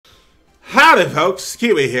Howdy folks,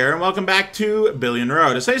 Keywii here, and welcome back to Billion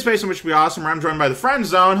Road, a safe space in which we be awesome, where I'm joined by the Friend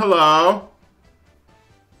Zone. Hello!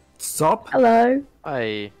 Sup? Hello.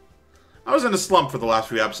 Hi. I was in a slump for the last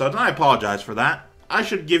few episodes, and I apologize for that. I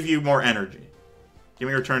should give you more energy. Give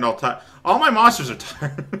me returned all time. All my monsters are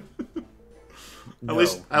tired. At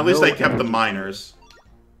least I kept the miners.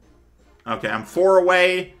 Okay, I'm 4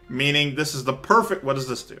 away, meaning this is the perfect... What does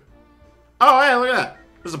this do? Oh, hey, look at that.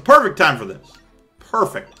 This is a perfect time for this.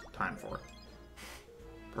 Perfect time for it.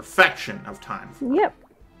 Perfection of time for it. Yep.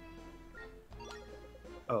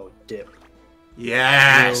 Oh, dip.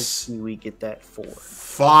 Yes! Will we get that 4?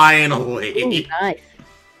 Finally! Ooh, nice.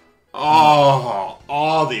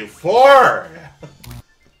 Oh, the 4!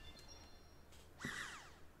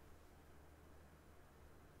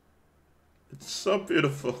 It's so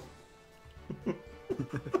beautiful.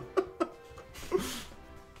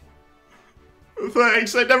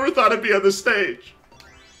 Thanks, I never thought I'd be on the stage.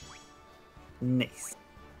 Nice.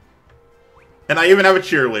 And I even have a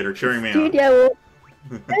cheerleader cheering me on. Studio.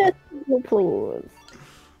 Applause.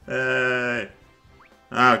 Hey.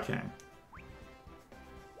 Okay.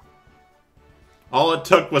 All it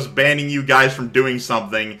took was banning you guys from doing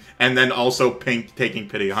something, and then also Pink taking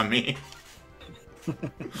pity on me.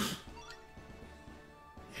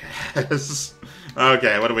 Yes.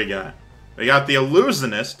 Okay, what do we got? We got the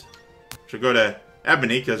Illusionist. Should go to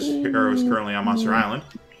Ebony, because Hero is currently on Monster Island.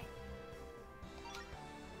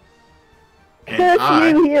 And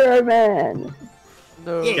Curse you, Hero Man.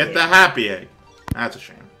 No. Get the Happy Egg. That's a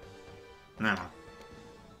shame. No.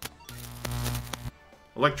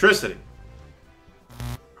 Electricity.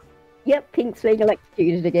 Yep, Pink's being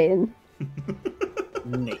electrocuted again.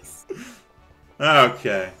 Nice.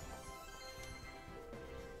 Okay.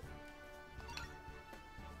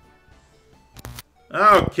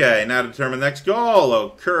 Okay, now to determine the next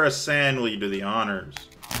goal. Okura-san, will you do the honors?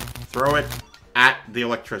 Throw it at the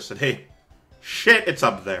electricity. Shit, it's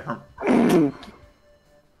up there. And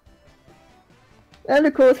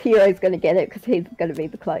of course, Hero's gonna get it because he's gonna be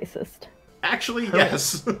the closest. Actually,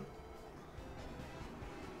 yes.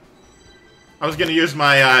 I was gonna use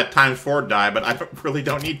my ×4 die, but I really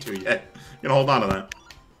don't need to yet. I'm gonna hold on to that.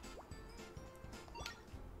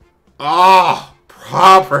 Oh,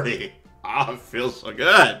 property. Oh, it feels so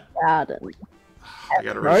good. Garden. I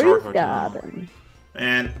got a resort Rose hotel. Garden.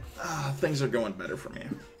 And things are going better for me.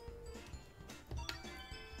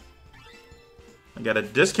 I got a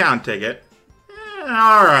discount ticket.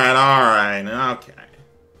 Alright, okay.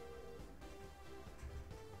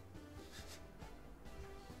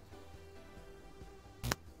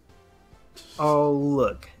 Oh,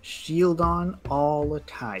 look. Shield on, all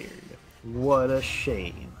attired. What a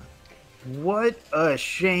shame. What a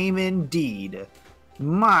shame indeed.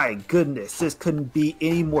 My goodness, this couldn't be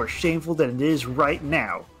any more shameful than it is right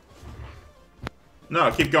now.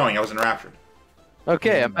 No, keep going. I was enraptured.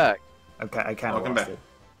 Okay, I'm back. I kind of Welcome lost back. it.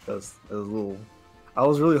 It was a little... I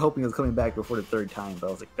was really hoping it was coming back before the 3rd time, but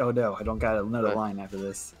I was like, oh no, I don't got another Right. line after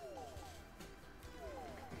this.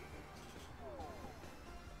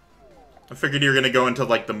 I figured you were gonna go into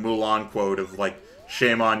like the Mulan quote of like,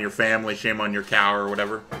 shame on your family, shame on your cow, or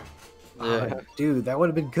whatever. Yeah. Oh, dude, that would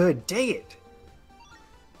have been good. Dang it!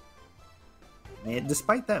 Man,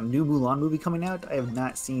 despite that new Mulan movie coming out, I have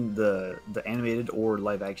not seen the animated or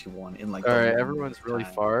live action one in like. Alright, a long everyone's really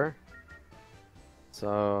time. far.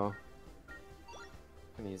 So...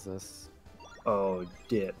 I can use this. Oh,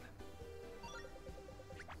 dip.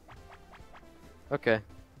 Okay.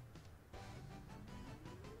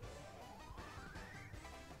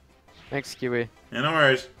 Thanks, Keywii. Yeah, no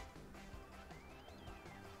worries.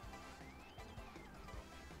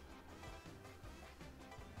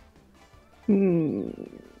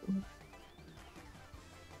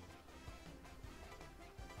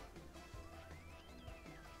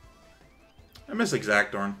 I miss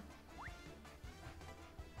Exactorn.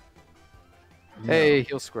 Hey,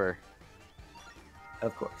 heal square.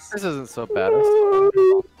 Of course. This isn't so bad.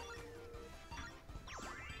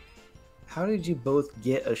 How did you both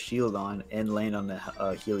get a shield on and land on the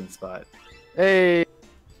healing spot? Hey!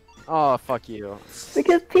 Oh, fuck you.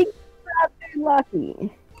 Because Pink's not too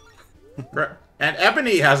lucky. And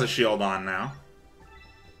Ebony has a shield on now.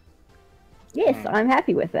 Yes, I'm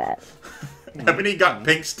happy with that. Ebony got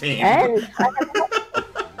Pink's team. And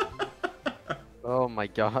Oh my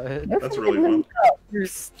god. That's really fun. You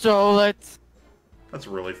stole it! That's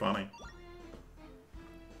really funny.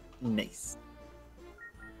 Nice.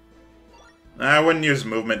 I wouldn't use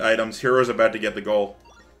movement items. Hero's about to get the goal.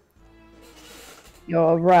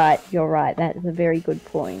 You're right, that is a very good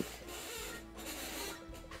point.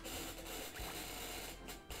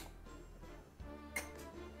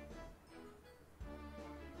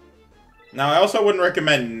 Now, I also wouldn't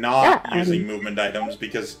recommend not Yeah, using movement items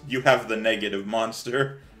because you have the negative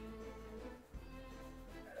monster.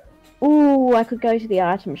 Ooh, I could go to the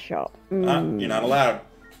item shop. You're not allowed.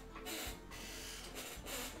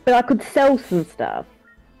 But I could sell some stuff.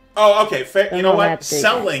 Oh, okay. Fair. You I'm know not allowed what? to do that.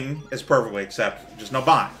 Selling is perfectly acceptable. Just no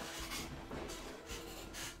buying.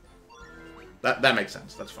 That makes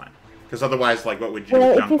sense. That's fine. Because otherwise, like, what would you do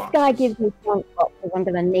Well, with if junk this boxes? guy gives me junk boxes, I'm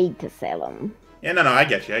gonna need to sell them. Yeah, no, I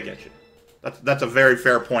get you. I get you. That's a very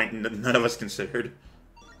fair point, and none of us considered.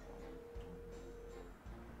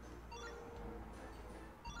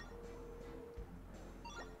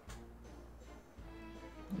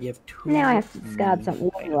 You have two. Now I have to discard something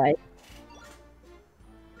anyway.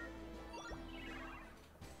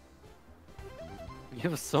 You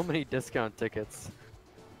have so many discount tickets.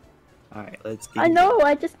 Alright, let's get I know,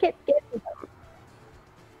 I just kept getting them.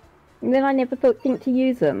 And then I never think to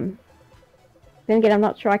use them. Then again, I'm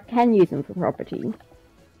not sure I can use them for property.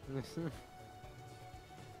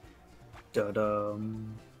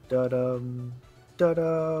 Da-dum, da-dum,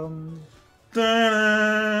 da-dum.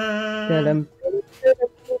 Dum,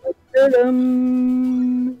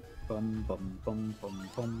 dum. Bum, bum, bum, bum,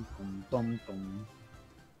 bum, bum, bum, bum.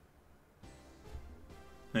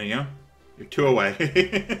 There you go. You're 2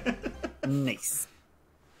 away. Nice.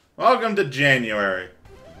 Welcome to January.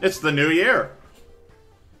 It's the new year.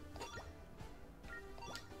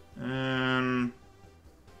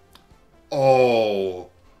 Oh.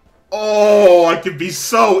 Oh, I could be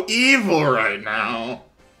so evil right now.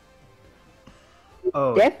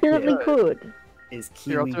 Oh, Definitely yeah. could. Is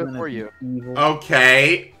Here, I'll Kiwi do it gonna for be you. evil?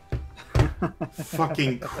 Okay.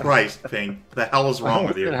 Fucking Christ, Pink. The hell is I wrong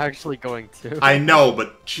with wasn't you? actually going to. I know,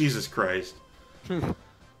 but Jesus Christ. I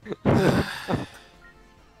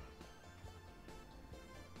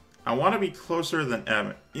want to be closer than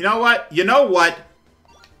Emmett. You know what? You know what?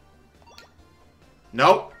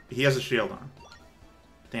 Nope. He has a shield on.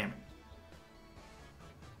 Damn it.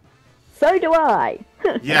 So do I.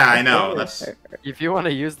 Yeah, I know. That's. If you want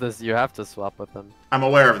to use this, you have to swap with them. I'm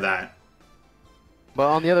aware of that. But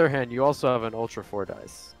on the other hand, you also have an Ultra 4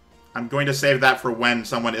 dice. I'm going to save that for when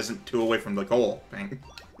someone isn't 2 away from the goal. Pink.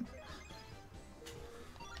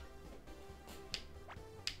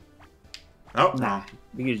 Oh, Nah, no.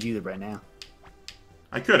 we could use it right now.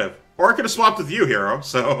 I could have. Or I could have swapped with you, Hero,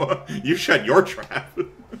 so you shut your trap.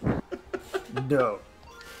 No.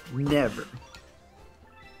 Never.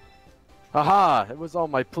 Haha! It was all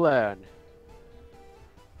my plan.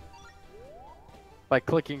 By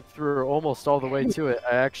clicking through almost all the way to it,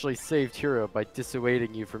 I actually saved Hero by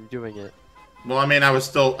dissuading you from doing it. Well, I mean, I was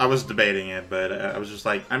debating it, but I was just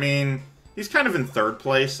like, I mean, he's kind of in 3rd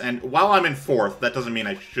place, and while I'm in 4th, that doesn't mean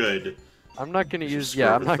I should. I'm not gonna Just use, screw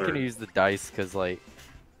yeah, over I'm not third. gonna use the dice, cause like,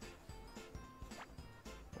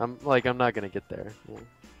 I'm not gonna get there. Yeah.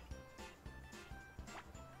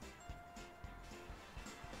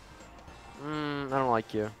 I don't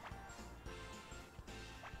like you.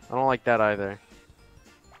 I don't like that either.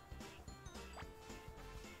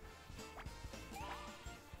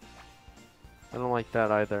 I don't like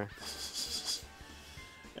that either.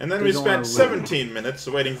 And then They we don't spent wanna 17 minutes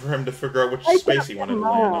waiting for him to figure out which I space he wanted to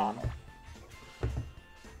land on.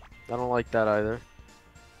 I don't like that either.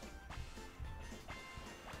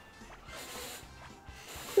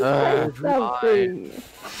 That's so fine.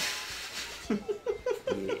 free.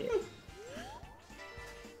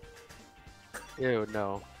 Yeah. Ew,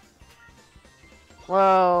 no.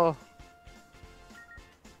 Well,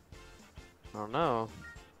 I don't know.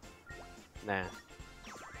 Nah.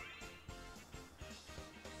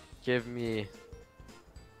 Give me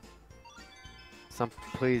some,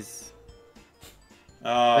 please.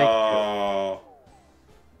 Oh.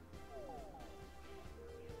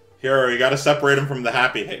 Hero, you gotta separate him from the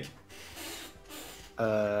happy egg.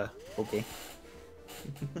 Okay.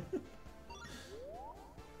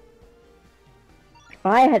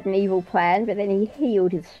 I had an evil plan, but then he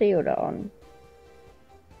healed his shield on.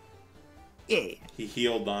 Yeah. He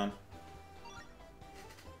healed on.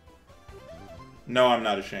 No, I'm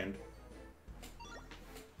not ashamed.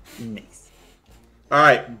 Nice.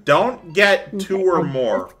 Alright, don't get 2 or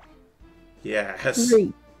more. Yes.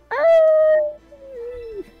 3.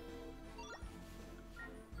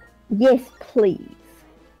 Yes, please.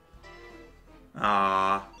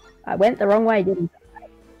 Ah. I went the wrong way, didn't I?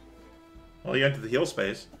 Well, you entered the heal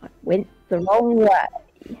space. I went the wrong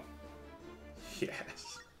way.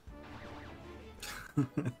 Yes.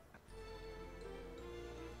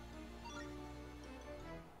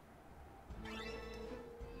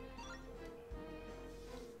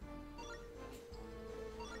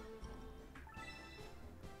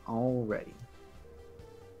 Alrighty.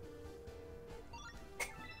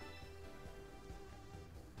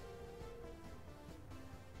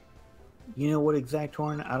 You know what,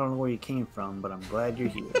 Exacthorn? I don't know where you came from, but I'm glad you're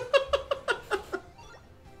here.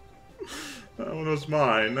 That one was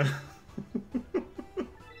mine.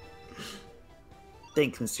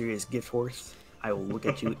 Thanks, mysterious gift horse. I will look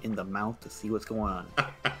at you in the mouth to see what's going on.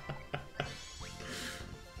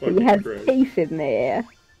 You have teeth in there.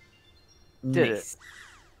 Did Nice.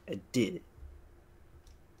 I did.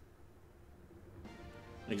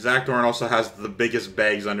 Exacthorn also has the biggest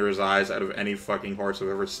bags under his eyes out of any fucking horse I've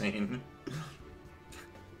ever seen.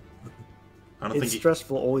 I don't It's think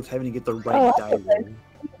stressful always having to get the right die roll.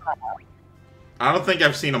 I don't think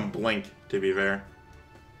I've seen him blink, to be fair.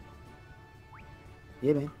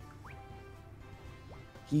 Yeah, man.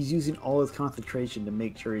 He's using all his concentration to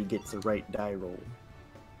make sure he gets the right die roll.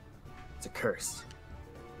 It's a curse.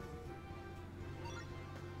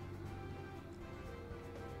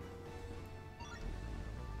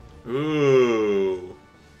 Ooh.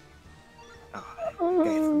 Oh, that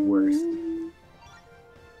guy's the worst.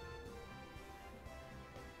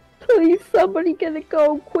 Please, somebody get it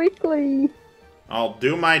go quickly. I'll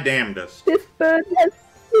do my damnedest. This bird has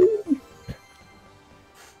teeth.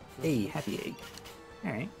 Hey, happy egg.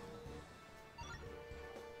 Alright.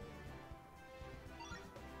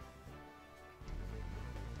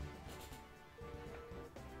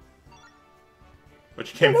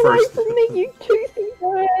 Which came Get away first? from me, you toothy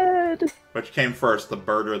bird. Which came first, the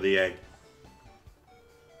bird or the egg?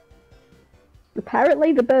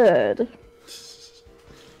 Apparently the bird.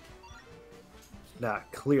 Nah,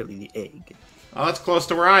 clearly the egg. Oh, that's close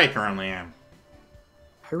to where I currently am.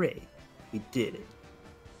 Hooray. We did it.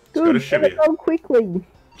 Let's go to Good, get it Shibuya. go quickly.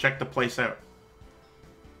 Check the place out.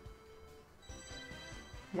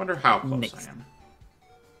 Wonder how close Next. I am.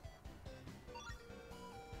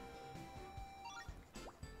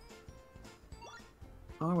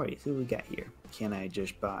 Alright, so what we got here. Can I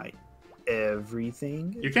just buy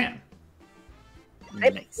everything? You can.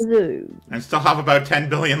 Nice. Zoo. And still have about 10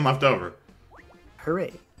 billion left over.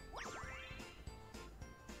 Hooray.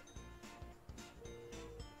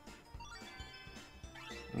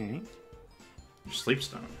 Alright. Your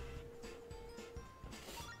sleepstone.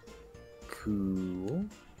 Cool.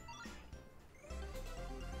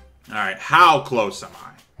 Alright, how close am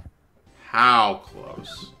I? How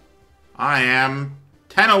close? I am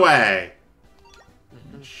 10 away.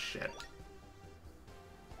 Shit.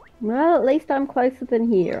 Well, at least I'm closer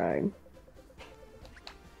than Hero.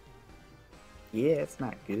 Yeah, it's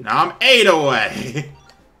not good. Now I'm 8 away.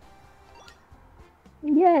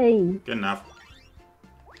 Yay. Good enough.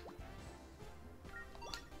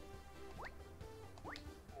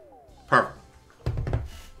 Perfect.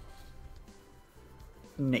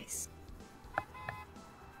 Nice.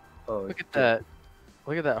 Oh, Look at that.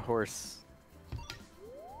 Look at that horse.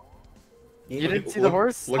 yeah, You didn't see the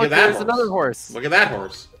horse? Look at that There's horse. another horse. Look at that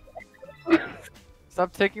horse.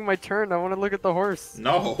 Stop taking my turn. I want to look at the horse.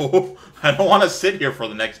 No, I don't want to sit here for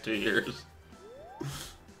the next 2 years.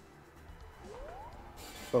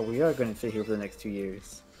 But we are going to sit here for the next 2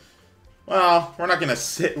 years. Well, we're not gonna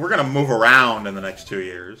sit. We're gonna move around in the next 2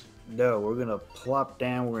 years. No, we're going to plop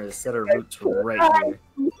down. We're going to set our roots right here.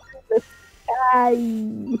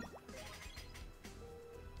 Yay.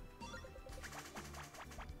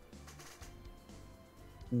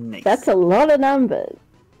 Nice. That's a lot of numbers.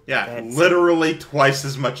 Yeah, That's- literally twice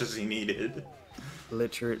as much as he needed.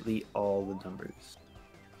 literally all the numbers.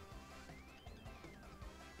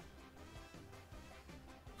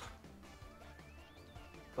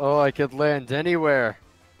 Oh, I could land anywhere.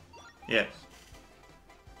 Yes.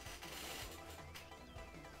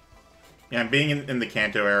 Yeah, and being in the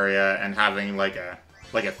Kanto area and having like a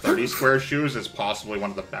 30 square shoes is possibly one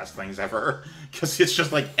of the best things ever. Because it's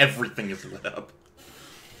just like everything is lit up.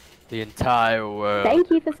 The entire world Thank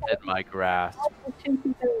you for in my grasp.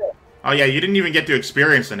 saying that. Oh yeah, you didn't even get to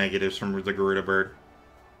experience the negatives from the Garuda bird.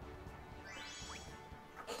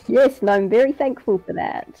 Yes, and I'm very thankful for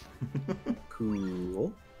that.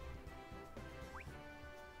 Cool.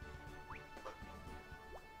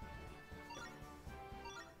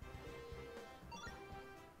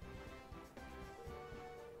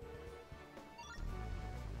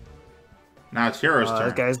 Now it's Hero's turn.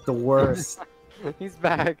 That guy's the worst. He's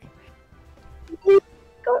back. He's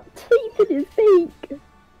got teeth in his beak.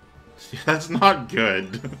 That's not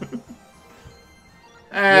good.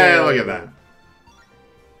 Hey, look at that.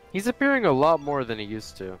 He's appearing a lot more than he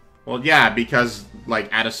used to. Well, yeah, because,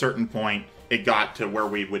 like, at a certain point, it got to where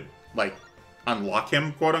we would, like, unlock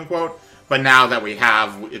him, quote-unquote. But now that we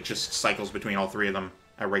have, it just cycles between all three of them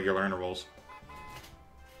at regular intervals.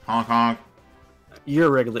 Honk, honk. You're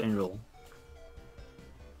a regular interval.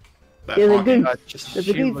 That There's a honking. goose. Just, There's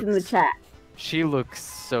a she goose in the looks- chat. She looks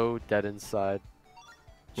so dead inside.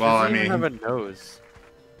 She Well, doesn't I even mean- have a nose.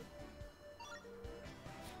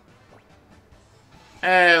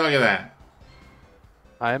 Hey, look at that.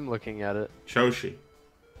 I am looking at it. Choshi.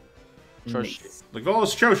 Nice. The goal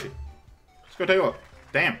is Choshi. Let's go take a look.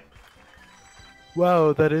 Damn.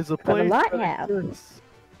 Wow, that is a Got a place. lighthouse.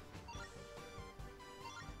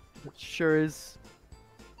 It sure is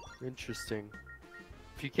interesting.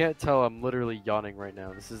 If you can't tell, I'm literally yawning right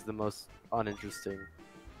now. This is the most uninteresting.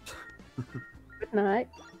 Good night.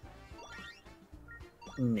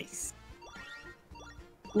 Nice.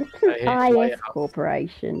 What's I an hate IS lighthouse.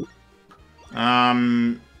 corporation?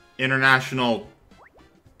 International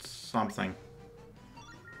something.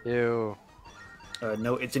 Ew.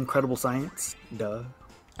 No, it's incredible science. Duh.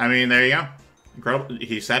 I mean, there you go. Incredible.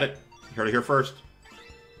 He said it. You heard it here first.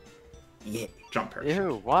 Yeah. Jump parachute.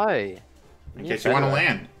 Ew, why? In case you want to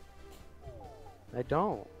land. I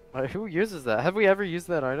don't. Who uses that? Have we ever used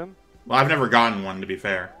that item? Well, I've never gotten one, to be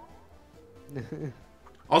fair.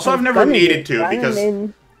 Also, I've never needed to, because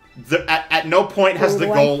at no point has the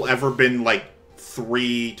goal ever been, like,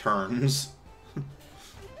 3 turns.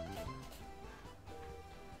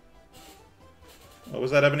 What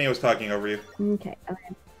was that, Ebony? I was talking over you. Okay.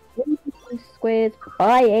 1 squares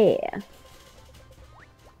by air.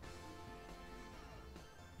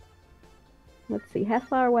 Let's see, how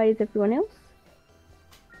far away is everyone else?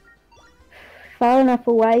 Far enough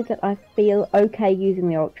away that I feel okay using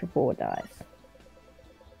the Ultra 4 dice.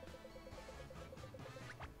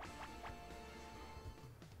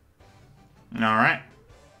 Alright.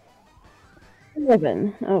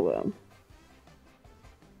 11. Oh well.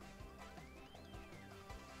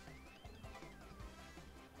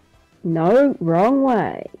 No, wrong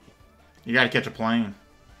way. You gotta catch a plane.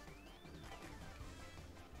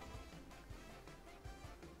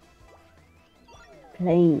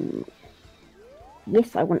 Plane.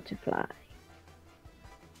 Yes, I want to fly.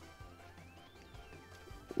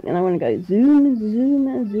 And I want to go zoom,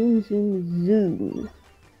 zoom, zoom, zoom, zoom.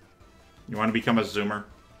 You want to become a zoomer?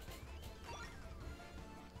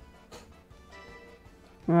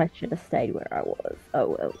 I should have stayed where I was.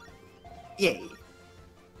 Oh well. Yay.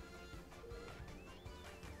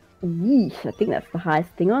 Yeesh, I think that's the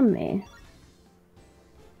highest thing on there.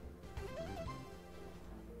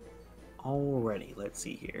 Alrighty, let's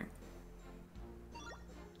see here.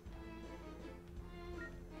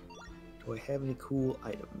 Do I have any cool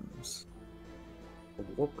items? A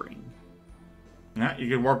warp ring. Yeah, you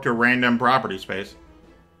could warp to a random property space.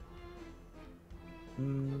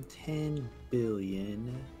 10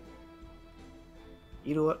 billion.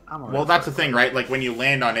 You know what? I'm alright. Well, that's the thing, right? Like, when you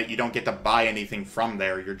land on it, you don't get to buy anything from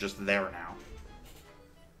there. You're just there now.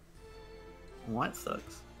 Well, that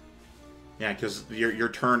sucks. Yeah, because your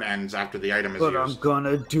turn ends after the item is But used. I'm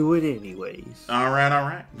gonna do it anyways. Alright,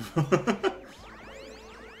 alright.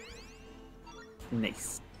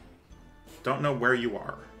 Nice. Don't know where you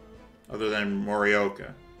are, other than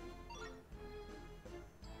Morioka.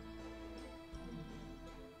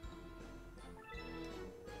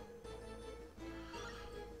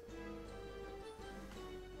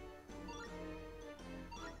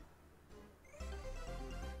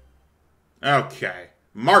 Okay,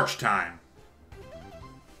 March time.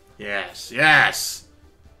 Yes, yes.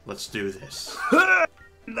 Let's do this.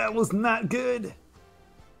 That was not good.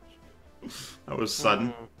 That was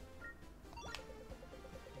sudden.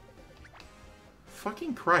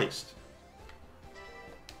 Fucking Christ.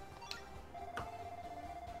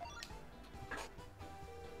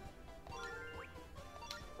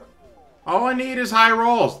 All I need is high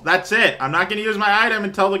rolls. That's it. I'm not going to use my item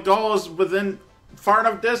until the goal is within far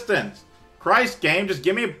enough distance. Christ, game, just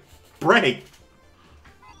give me a break.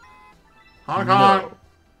 Honk, honk.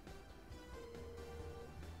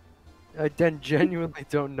 I genuinely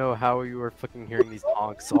don't know how you are fucking hearing these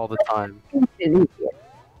honks all the time.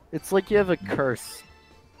 It's like you have a curse.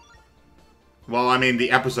 Well, I mean, the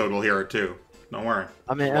episode will hear it too. Don't worry.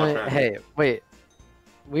 I mean, Watch that. hey, wait.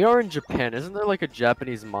 We are in Japan. Isn't there like a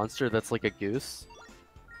Japanese monster that's like a goose?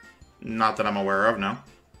 Not that I'm aware of, no.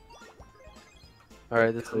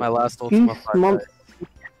 Alright, this is my last Ultima Goose 5 monster.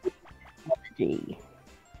 dice.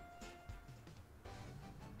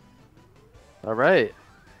 Alright.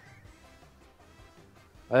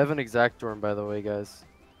 I have an Exactorm, by the way, guys.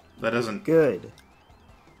 That doesn't, Good.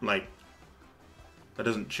 like, that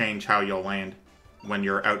doesn't change how you'll land when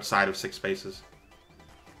you're outside of 6 spaces.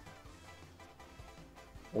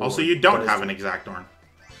 Also, you don't have an Exactorm.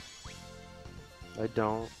 I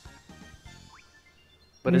don't.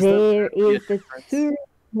 But There is the difference?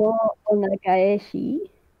 Tsurumo Onagaeshi.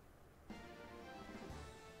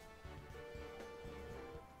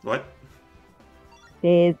 What?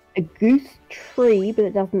 There's a goose tree, but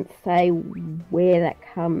it doesn't say where that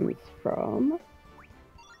comes from.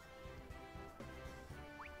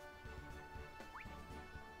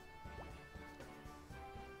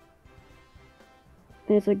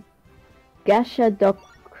 There's a Gasha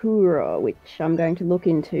Dokura, which I'm going to look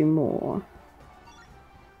into more.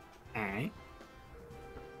 Alright.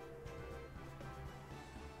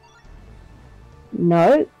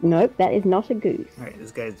 No, nope, that is not a goose. Alright,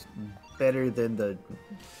 this guy's better than the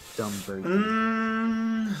dumb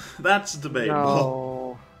version. That's debatable.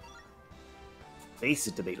 No. Face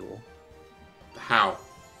is debatable. How?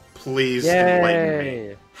 Please enlighten me.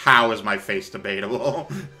 Yay. How is my face debatable?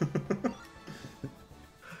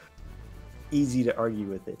 Easy to argue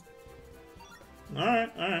with it.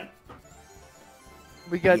 Alright, alright.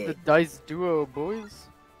 We got Yeah. the dice duo, boys.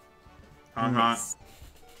 Nice.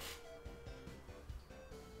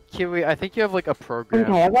 Keywii, I think you have like a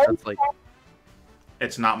program Okay, that's like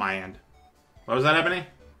It's not my end. What was that, Ebony?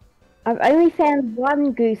 I've only found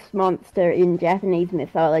one goose monster in Japanese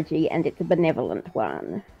mythology, and it's a benevolent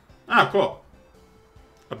one. Ah, cool.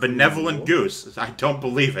 A benevolent Cool. goose. I don't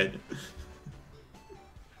believe it.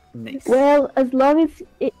 Nice. Well, as long as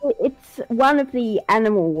it's one of the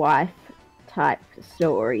animal wife type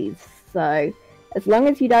stories, so as long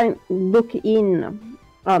as you don't look in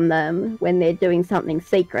on them when they're doing something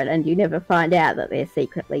secret and you never find out that they're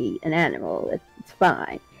secretly an animal, it's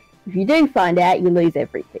fine. If you do find out, you lose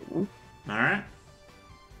everything. Alright.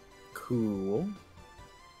 Cool.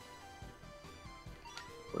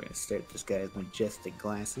 We're gonna start this guy's majestic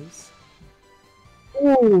glasses.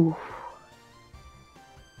 Ooh.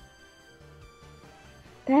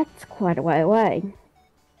 That's quite a way away.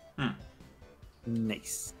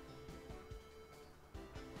 Nice.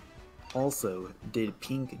 Also, did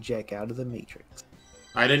Pink jack out of the Matrix?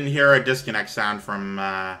 I didn't hear a disconnect sound from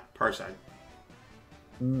Parsec.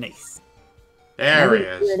 Nice. There I he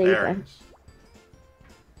didn't is. hear it There he either. is.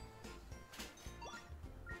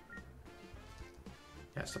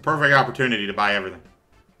 Yes, the perfect opportunity to buy everything.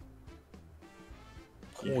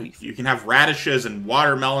 You can have radishes and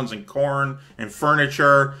watermelons and corn and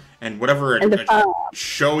furniture and whatever And the a farm.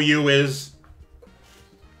 show you is.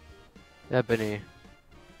 Ebony.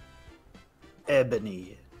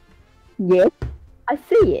 Ebony. Yes, I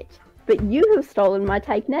see it. But you have stolen my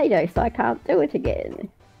Takenado, so I can't do it again.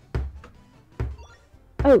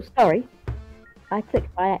 Oh, sorry. I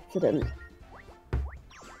clicked by accident.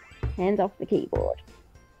 Hands off the keyboard.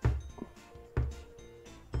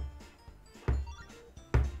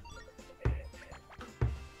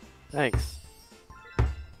 Thanks.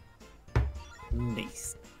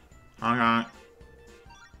 Nice. Hang on.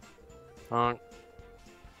 Honk.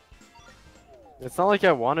 It's not like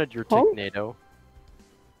I wanted your Honk? Takenado.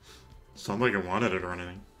 Sound like I wanted it or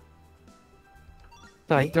anything.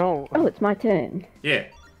 I don't. Oh, it's my turn. Yeah.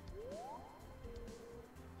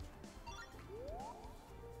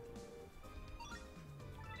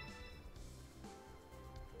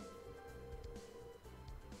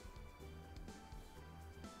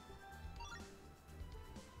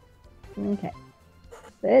 Okay.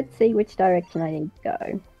 Let's see which direction I need to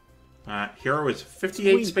go. Hero is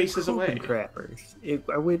 58 Sweet spaces away. pooping Crappers.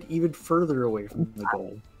 I went even further away from the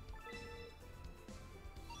goal.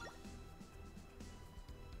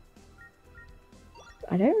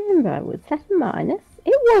 I don't remember. Was that a minus?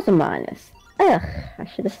 It was a minus. Ugh, I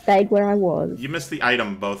should have stayed where I was. You missed the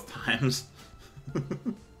item both times.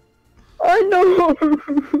 I know!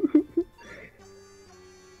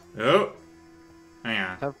 Oh. Hang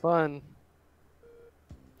on. Have fun.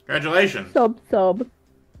 Congratulations. Sob.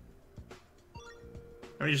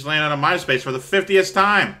 Let me just land on a minus space for the 50th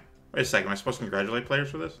time. Wait a second, am I supposed to congratulate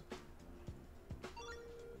players for this?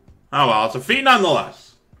 Oh well, it's a feat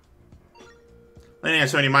nonetheless. Landing on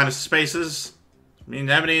so many minus spaces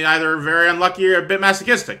means Ebony either very unlucky or a bit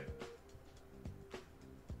masochistic.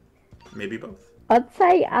 Maybe both. I'd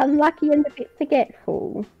say unlucky and a bit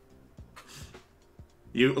forgetful.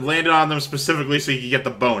 You landed on them specifically so you could get the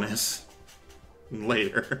bonus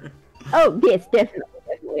later. Oh, yes,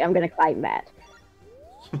 definitely. I'm going to claim that.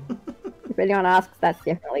 If anyone asks, that's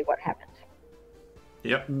definitely what happened.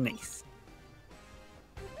 Yep. Nice.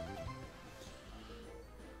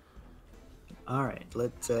 Alright,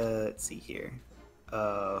 let's see here.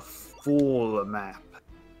 Full map.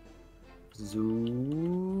 Zoom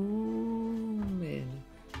in.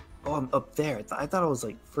 Oh, I'm up there. I thought I was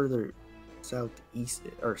like further southeast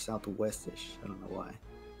or southwestish. I don't know why.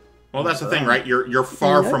 Well, that's the thing, right? You're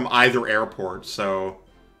far from either airport, so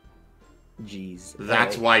Jeez.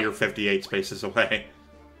 that's why you're 58 spaces away.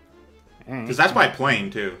 Alright. Because that's by plane,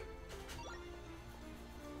 too.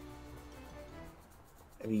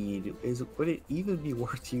 I mean, would it even be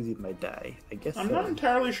worth using my die? I guess I'm so. not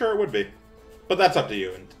entirely sure it would be. But that's up to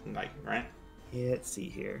you, and like, right? Yeah, let's see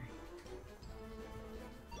here.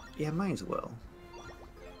 Yeah, might as well.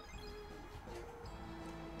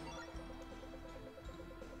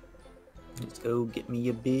 Let's go get me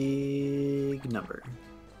a big number.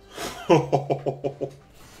 Oh,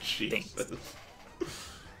 Jesus. Thanks.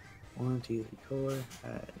 1, 2, 3, 4.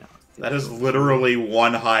 No. That is literally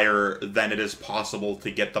one higher than it is possible to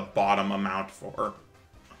get the bottom amount for.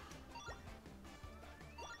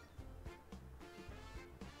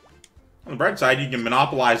 On the bright side, you can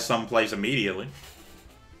monopolize someplace immediately.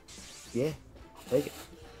 Yeah, take it.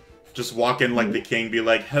 Just walk in like the king, be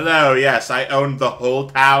like, hello, yes, I own the whole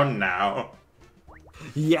town now.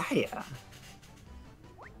 Yeah.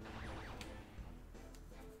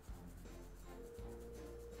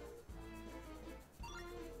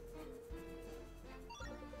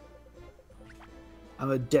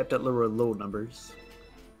 I'm adept at low numbers.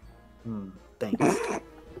 Thanks.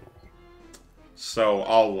 So,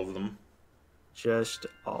 all of them. Just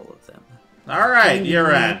all of them. Alright,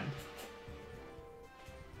 you're in.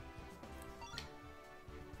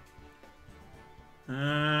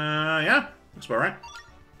 Yeah, that's about right.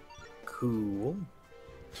 Cool.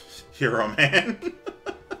 Hero man.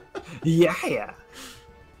 Yeah.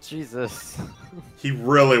 Jesus. He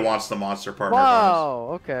really wants the monster partner bonus. Wow.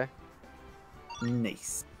 Okay.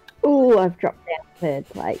 Nice. Ooh, I've dropped down third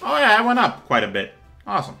place. Oh yeah, I went up quite a bit.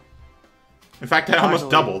 Awesome. In fact, I almost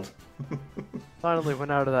doubled. Finally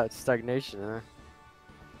went out of that stagnation, huh?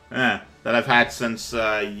 Yeah, that I've had since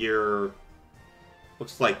year...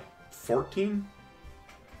 looks like 14?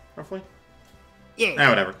 Roughly? Yeah.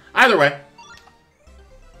 Whatever. Either way.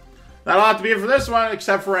 That'll have to be it for this one,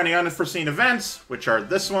 except for any unforeseen events, which are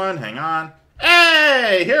this one. Hang on.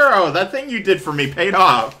 Hey, Hero! That thing you did for me paid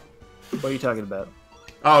off. What are you talking about?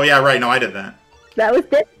 Oh, yeah, right. No, I did that. That was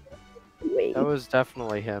definitely. That was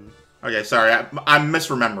definitely him. Okay, sorry. I'm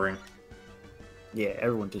misremembering. Yeah,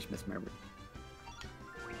 everyone just misremembered.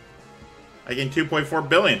 I gained 2.4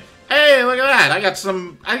 billion. Hey, look at that! I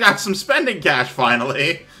got some spending cash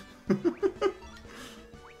finally.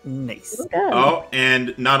 Nice. Oh,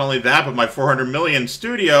 and not only that, but my 400 million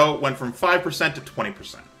studio went from 5% to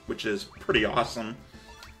 20%, which is pretty awesome.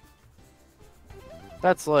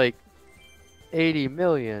 That's like 80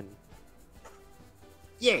 million.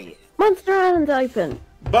 Yeah. Monster Island's open.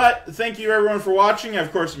 But thank you everyone for watching.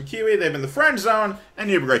 Of course, I'm Keywii. They've been the Friend Zone, and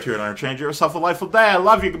you've been great to interchange. Yourself a delightful day. I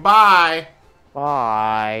love you. Goodbye.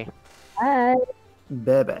 Bye. Bye.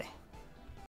 Bye-bye.